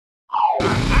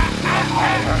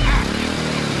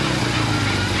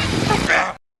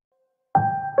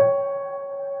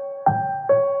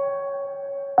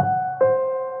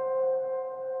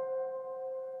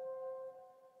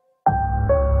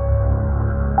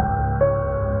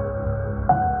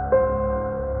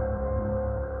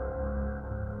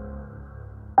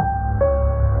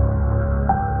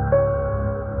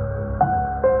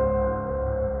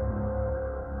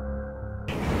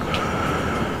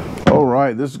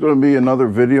this is going to be another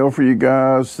video for you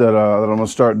guys that I'm going to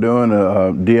start doing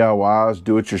DIYs,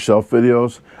 do-it-yourself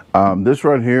videos. This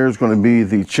right here is going to be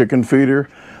the chicken feeder.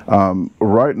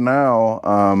 Right now,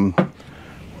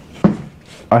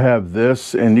 I have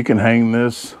this, and you can hang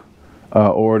this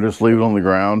or just leave it on the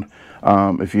ground.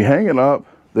 If you hang it up,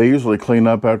 they usually clean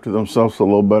up after themselves a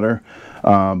little better.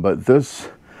 But this,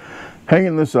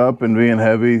 hanging this up and being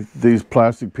heavy, these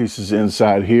plastic pieces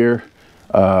inside here,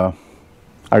 I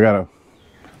got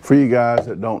for you guys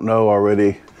that don't know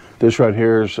already, this right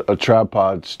here is a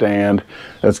tripod stand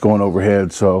that's going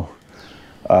overhead. So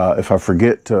if I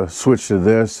forget to switch to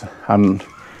this, I'm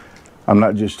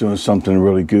not just doing something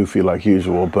really goofy like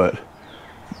usual, but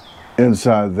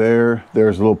inside there's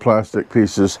little plastic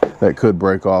pieces that could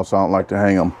break off, so I don't like to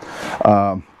hang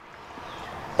them.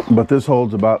 But this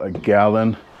holds about a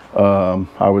gallon,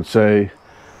 I would say,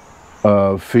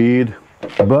 of feed.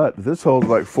 But this holds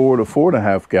like 4 to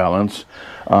 4.5 gallons.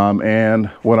 And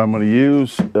what I'm going to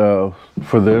use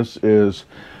for this is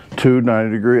 2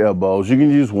 90-degree elbows. You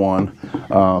can use one,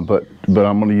 but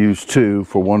I'm going to use 2,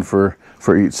 one for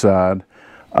each side.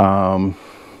 You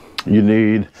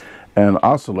need an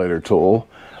oscillator tool.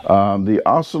 The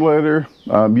oscillator,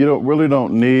 you really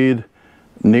don't need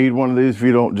one of these if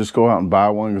you don't just go out and buy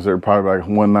one, because they're probably like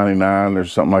 $1.99 or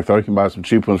something like that. You can buy some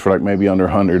cheap ones for like maybe under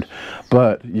 100,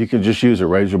 but you can just use a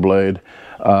razor blade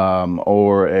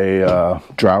or a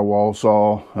drywall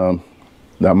saw.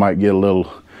 That might get a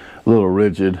little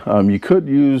rigid. You could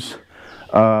use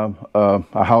a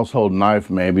household knife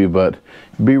maybe, but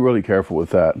be really careful with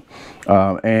that.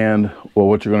 And well,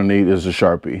 what you're going to need is a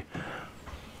Sharpie.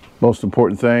 Most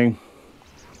important thing,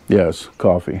 yes,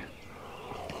 coffee.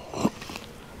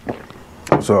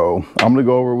 So I'm going to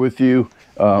go over with you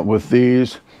with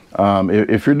these.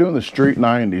 If you're doing the Street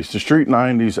 90s, the Street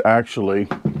 90s actually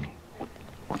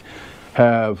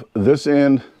have this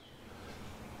end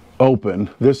open.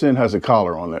 This end has a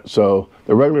collar on it. So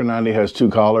the regular 90 has 2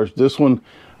 collars. This one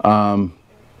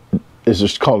is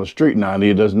just called a Street 90.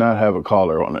 It does not have a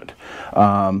collar on it.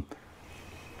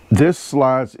 This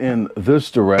slides in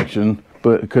this direction,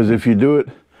 but because if you do it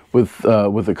with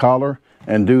the collar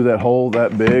and do that hole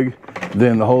that big,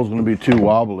 then the hole's going to be too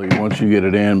wobbly once you get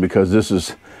it in, because this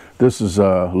is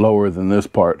lower than this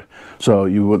part. So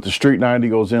with the Street 90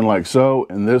 goes in like so,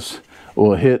 and this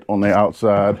will hit on the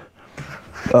outside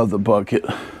of the bucket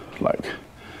like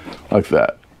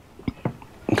that.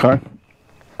 Okay.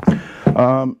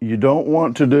 You don't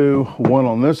want to do one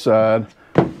on this side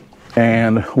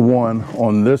and one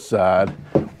on this side,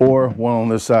 or one on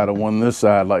this side and one on this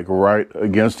side, like right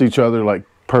against each other, like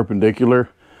perpendicular,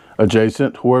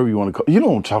 adjacent, whoever you want to call it. You know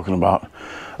what I'm talking about.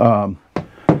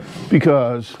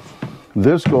 Because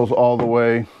this goes all the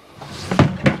way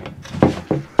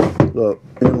look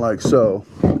in like so.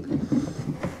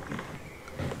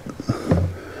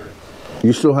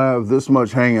 You still have this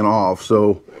much hanging off.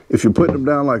 So if you're putting them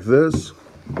down like this,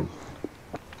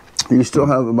 you still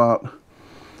have about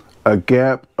a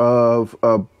gap of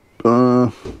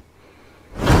I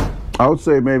would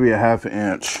say maybe a ½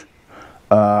 inch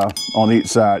on each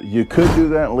side. You could do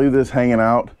that and leave this hanging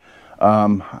out.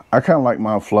 I kind of like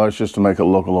mine flush just to make it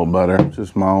look a little better. It's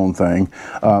just my own thing.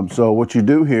 So what you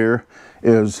do here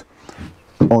is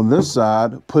on this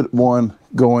side, put one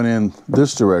going in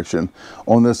this direction.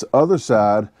 On this other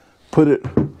side, put it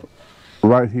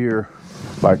right here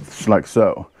like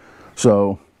so.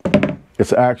 So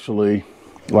it's actually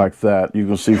like that. You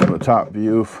can see from the top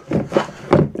view,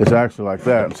 it's actually like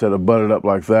that. Instead of butted up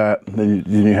like that, then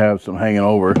you have some hanging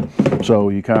over. So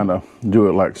you kind of do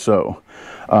it like so.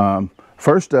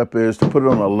 First step is to put it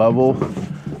on a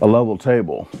level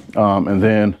table. And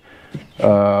then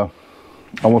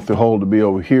I want the hole to be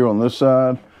over here on this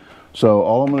side. So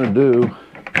all I'm going to do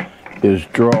is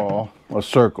draw a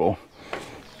circle.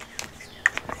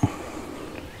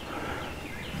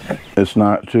 It's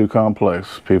not too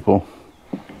complex, people.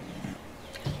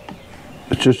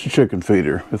 It's just a chicken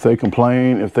feeder. If they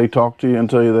complain, if they talk to you and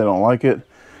tell you they don't like it,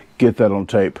 get that on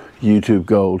tape. YouTube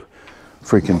gold.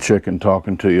 Freaking chicken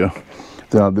talking to you.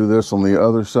 Then I'll do this on the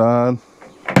other side.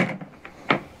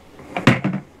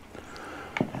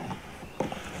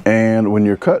 And when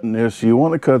you're cutting this, you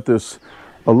want to cut this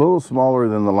a little smaller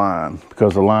than the line,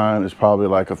 because the line is probably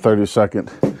like about a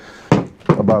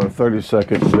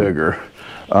 30-second bigger,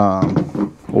 a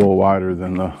little wider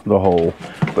than the hole.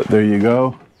 But there you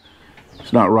go.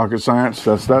 It's not rocket science.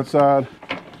 That's that side.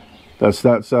 That's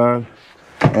that side.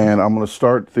 And I'm going to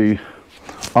start the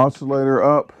oscillator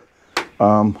up.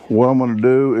 What I'm going to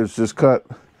do is just cut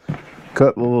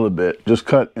cut a little bit. Just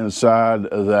cut inside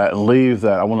of that and leave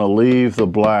that. I want to leave the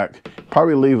black,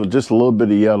 probably leave just a little bit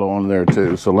of yellow on there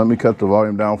too. So let me cut the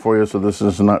volume down for you so this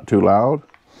is not too loud.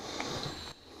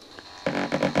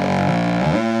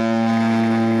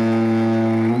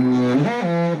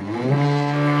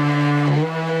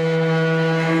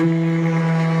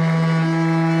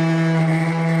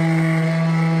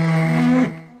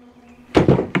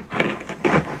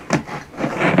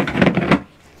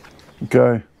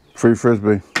 Okay, free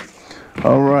frisbee.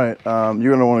 All right,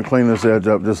 you're gonna want to clean this edge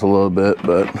up just a little bit,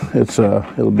 but it's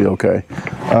it'll be okay.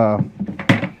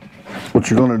 What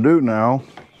you're gonna do now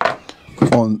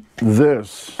on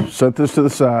this, set this to the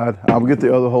side. I'll get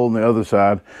the other hole on the other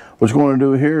side. What you're gonna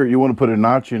do here, you want to put a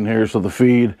notch in here so the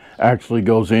feed actually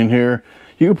goes in here.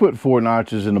 You can put 4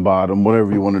 notches in the bottom,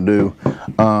 whatever you want to do,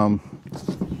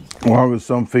 as long as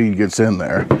some feed gets in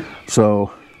there.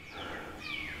 So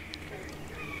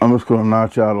I'm just going to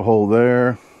notch out a hole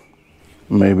there,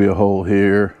 maybe a hole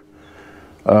here.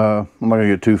 I'm not going to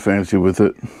get too fancy with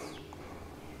it.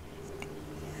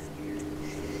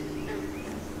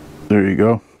 There you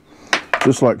go,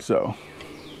 just like so.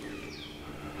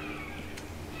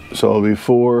 So it'll be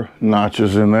 4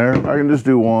 notches in there. I can just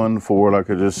do 1, 4 like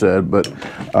I just said, but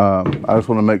I just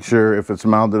want to make sure if it's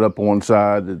mounted up on one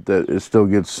side that it still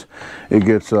gets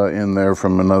in there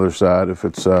from another side if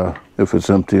it's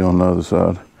empty on the other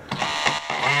side.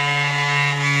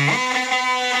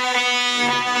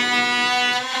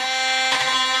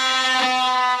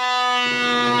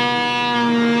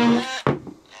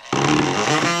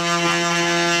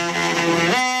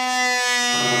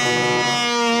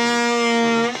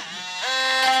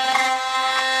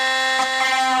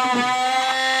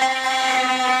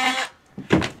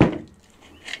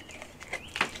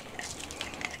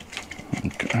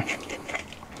 Okay,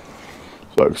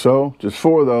 like so, just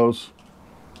 4 of those,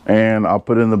 and I'll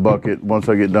put in the bucket. Once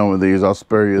I get done with these, I'll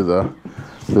spare you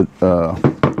the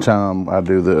time I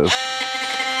do this.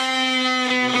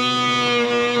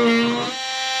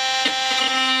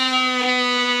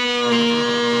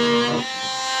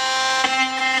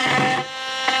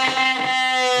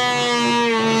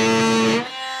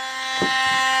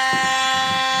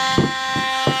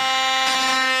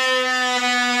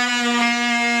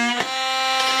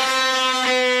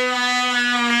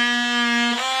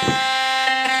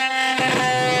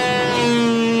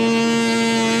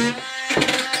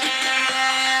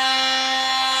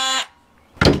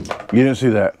 You didn't see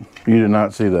that. You did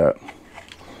not see that.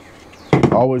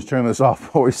 Always turn this off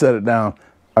before we set it down.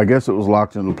 I guess it was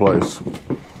locked into place.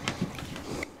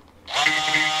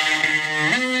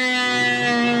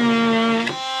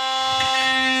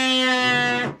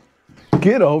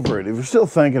 Get over it. If you're still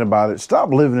thinking about it, stop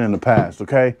living in the past,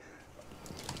 okay?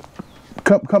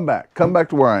 Come back. Come back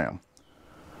to where I am.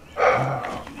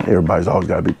 Everybody's always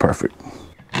got to be perfect.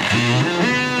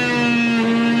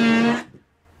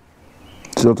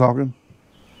 Still talking?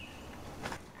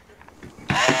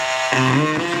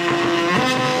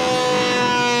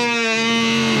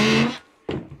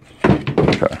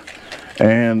 Okay.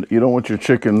 And you don't want your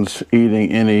chickens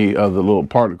eating any of the little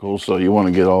particles, so you want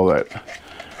to get all that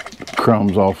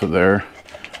crumbs off of there.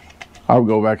 I'll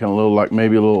go back in a little, like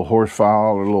maybe a little horse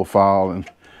file or a little file, and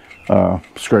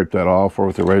scrape that off, or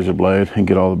with a razor blade, and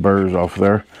get all the burrs off of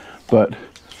there. But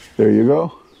there you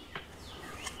go.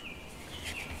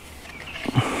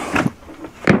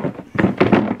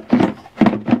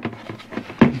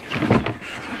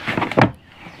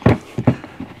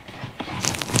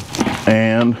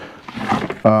 And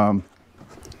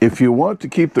if you want to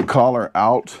keep the collar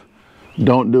out,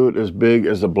 don't do it as big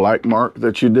as the black mark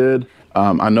that you did.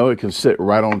 I know it can sit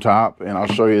right on top, and I'll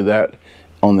show you that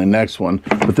on the next one.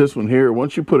 But this one here,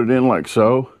 once you put it in like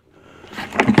so,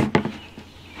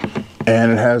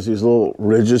 and it has these little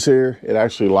ridges here, it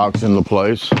actually locks into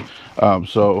place.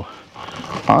 So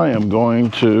I am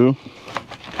going to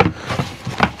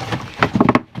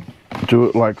do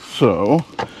it like so.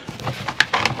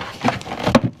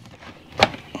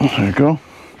 There you go.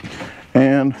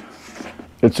 And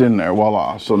it's in there,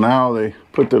 voila. So now they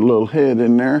put their little head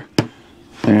in there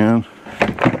and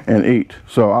eat.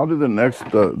 So I'll do the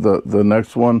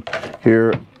next one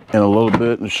here in a little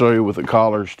bit and show you with the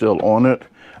collar still on it.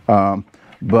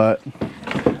 But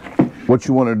what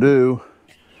you want to do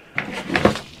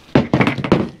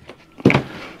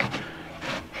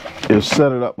is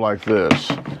set it up like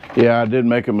this. Yeah, I did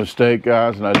make a mistake,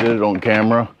 guys, and I did it on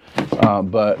camera.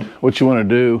 But what you want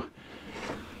to do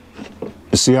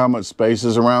is see how much space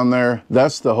is around there.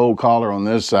 That's the whole collar on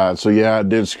this side. So yeah, I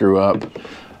did screw up.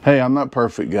 Hey, I'm not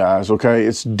perfect, guys, okay?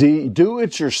 It's do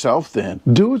it yourself then.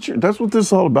 That's what this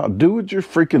is all about. Do it your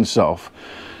freaking self.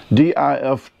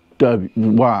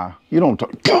 DIFY. You don't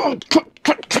talk.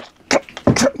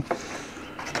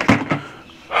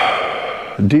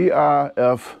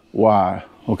 DIFY.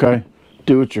 Okay?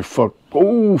 Do it your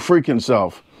freaking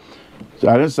self.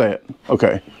 I didn't say it.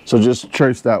 Okay. So just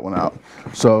trace that one out.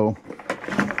 So,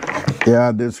 yeah,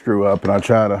 I did screw up and I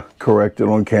tried to correct it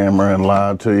on camera and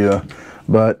lie to you.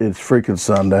 But it's freaking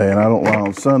Sunday and I don't lie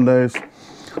on Sundays.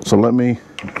 So let me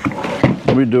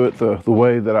do it the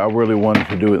way that I really wanted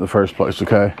to do it in the first place,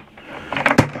 okay?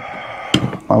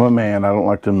 I'm a man. I don't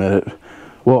like to admit it.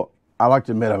 Well, I like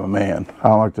to admit I'm a man. I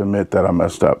don't like to admit that I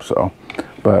messed up, so.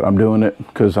 But I'm doing it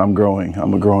because I'm growing.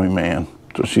 I'm a growing man.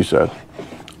 That's what she said.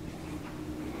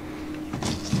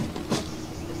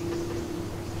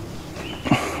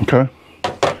 Okay.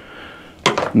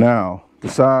 Now, the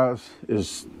size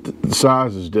is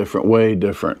different, way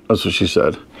different. That's what she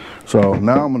said. So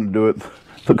now I'm going to do it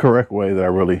the correct way that I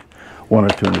really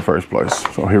wanted to in the first place.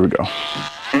 So here we go.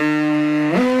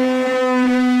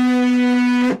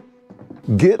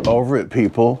 Get over it,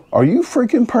 people. Are you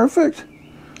freaking perfect?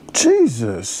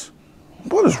 Jesus.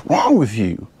 What is wrong with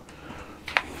you?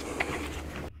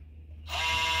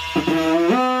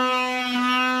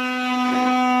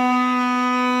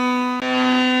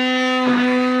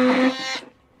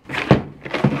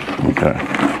 Okay.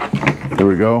 There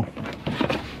we go.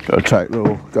 Got a tight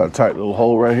little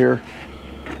hole right here.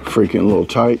 Freaking little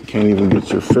tight. Can't even get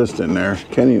your fist in there.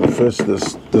 Can't even fist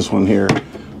this one here.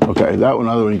 Okay, that one,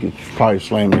 other one you could probably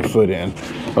slam your foot in.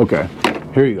 Okay,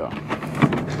 here you go.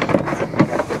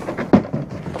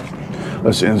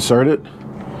 Let's insert it.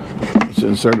 Let's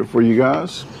insert it for you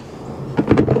guys.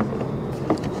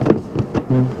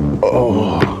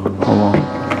 Oh, hold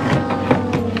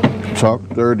on. Talk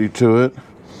dirty to it.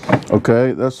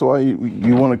 Okay, that's why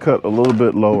you want to cut a little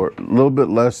bit lower, a little bit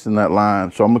less than that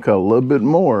line. So I'm gonna cut a little bit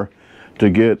more to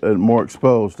get it more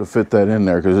exposed to fit that in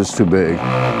there because it's too big.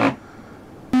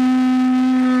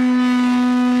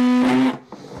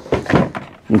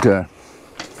 Okay.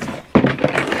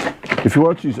 If you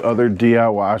watch these other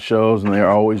DIY shows and they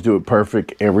always do it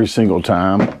perfect every single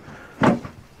time,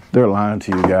 they're lying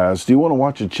to you guys. Do you want to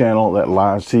watch a channel that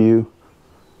lies to you?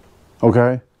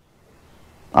 Okay.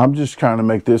 I'm just trying to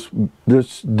make this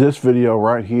video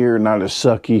right here not as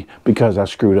sucky because I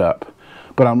screwed up.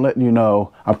 But I'm letting you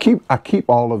know, I keep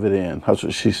all of it in. That's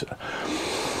what she said.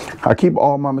 I keep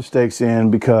all my mistakes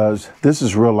in because this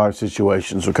is real life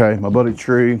situations, okay? My buddy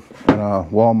Tree,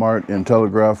 Walmart in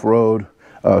Telegraph Road,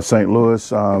 St. Louis,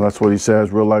 that's what he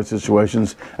says, real life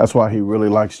situations. That's why he really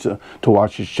likes to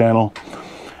watch his channel.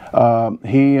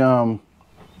 He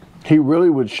really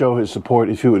would show his support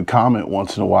if he would comment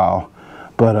once in a while.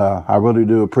 But I really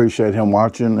do appreciate him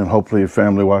watching, and hopefully your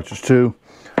family watches too.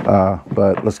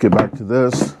 But let's get back to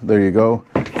this. There you go.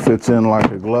 Fits in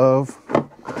like a glove.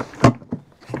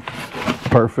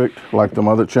 Perfect, like them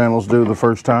other channels do the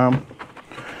first time.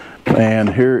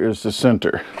 And here is the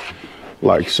center,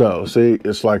 like so. See,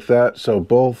 it's like that, so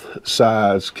both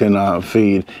sides can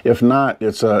feed. If not,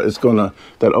 it's gonna,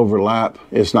 that overlap,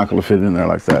 it's not gonna fit in there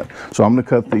like that. So I'm gonna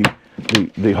cut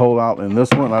the hole out in this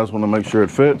one. I just want to make sure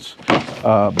it fits.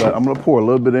 But I'm gonna pour a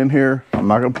little bit in here. I'm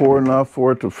not gonna pour enough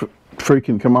for it to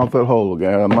freaking come out that hole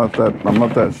again. I'm not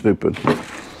that stupid.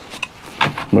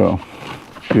 Well,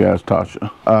 you ask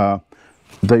Tasha.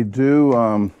 They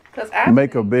do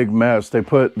make a big mess. They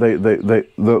put the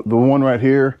one right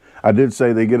here. I did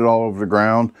say they get it all over the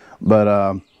ground,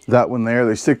 but that one there,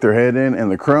 they stick their head in,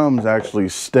 and the crumbs actually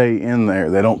stay in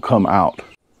there. They don't come out.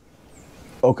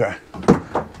 Okay,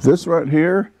 this right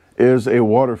here is a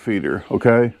water feeder.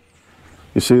 Okay,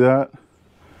 you see that?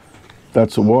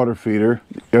 That's a water feeder.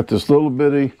 You got this little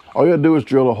bitty. All you gotta do is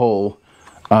drill a hole.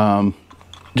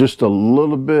 Just a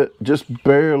little bit, just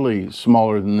barely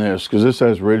smaller than this, because this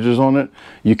has ridges on it.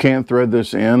 You can't thread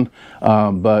this in,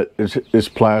 but it's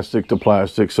plastic to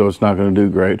plastic, so it's not going to do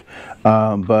great.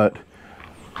 But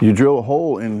you drill a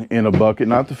hole in a bucket,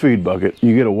 not the feed bucket.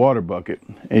 You get a water bucket,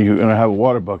 and you're going to have a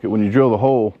water bucket. When you drill the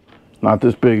hole, not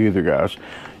this big either, guys.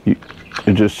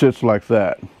 It just sits like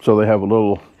that, so they have a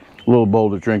little bowl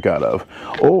to drink out of.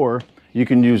 Or you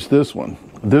can use this one.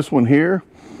 This one here.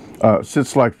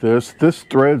 Sits like this. This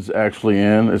thread's actually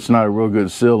in. It's not a real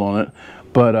good seal on it,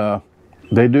 but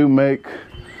they do make,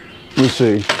 let's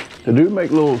see, they do make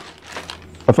little,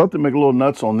 I thought they make little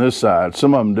nuts on this side.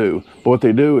 Some of them do. But what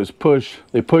they do is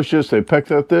they push this, they peck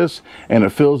at this, and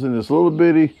it fills in this little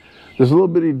bitty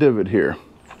divot here.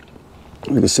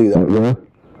 You can see that, right?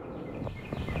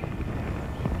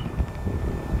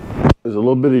 There's a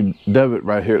little bitty divot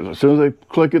right here. As soon as they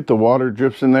click it, the water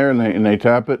drips in there, and they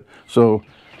tap it. So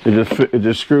it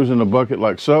just screws in the bucket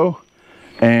like so,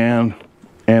 and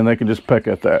and they can just peck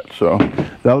at that. So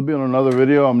that'll be on another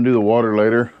video. I'm gonna do the water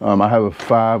later. I have a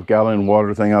 5-gallon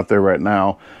water thing out there right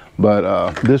now,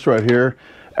 but this right here,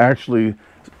 actually,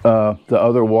 the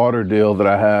other water deal that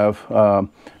I have,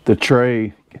 the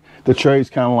tray is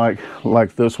kind of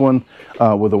like this one,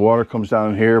 where the water comes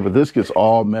down in here, but this gets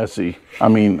all messy. I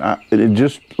mean, it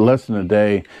just less than a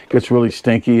day gets really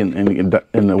stinky, and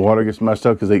the water gets messed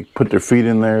up because they put their feet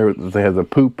in there. They have the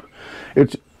poop.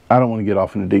 I don't want to get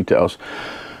off into details,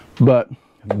 but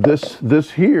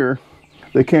this here,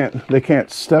 they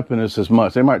can't step in this as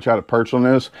much. They might try to perch on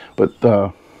this, but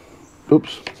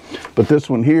oops, but this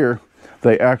one here,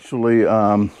 they actually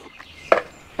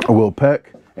will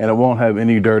peck, and it won't have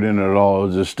any dirt in it at all.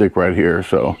 It'll just stick right here.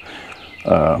 So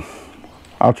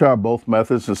I'll try both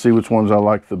methods and see which ones I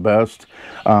like the best.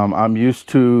 I'm used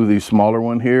to the smaller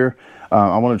one here.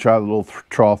 I want to try the little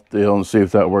trough deal and see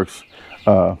if that works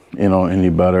you know, any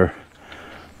better.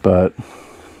 But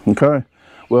okay,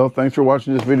 well, thanks for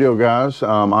watching this video, guys.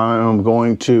 I am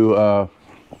going to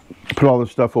put all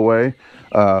this stuff away,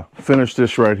 finish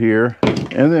this right here,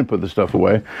 and then put the stuff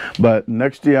away. But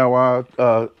next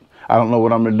DIY, I don't know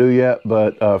what I'm gonna do yet,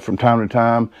 but from time to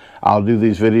time I'll do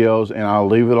these videos and I'll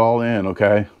leave it all in.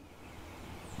 Okay,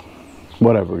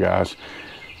 whatever, guys.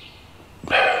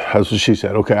 That's what she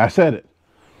said. Okay, I said it.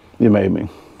 You made me.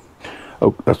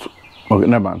 Oh, that's okay.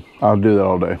 Never mind. I'll do that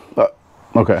all day.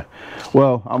 Okay.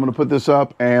 Well, I'm gonna put this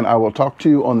up, and I will talk to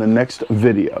you on the next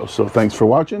video. So thanks for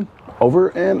watching. Over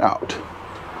and out.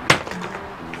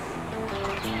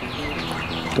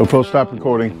 Don't stop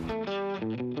recording.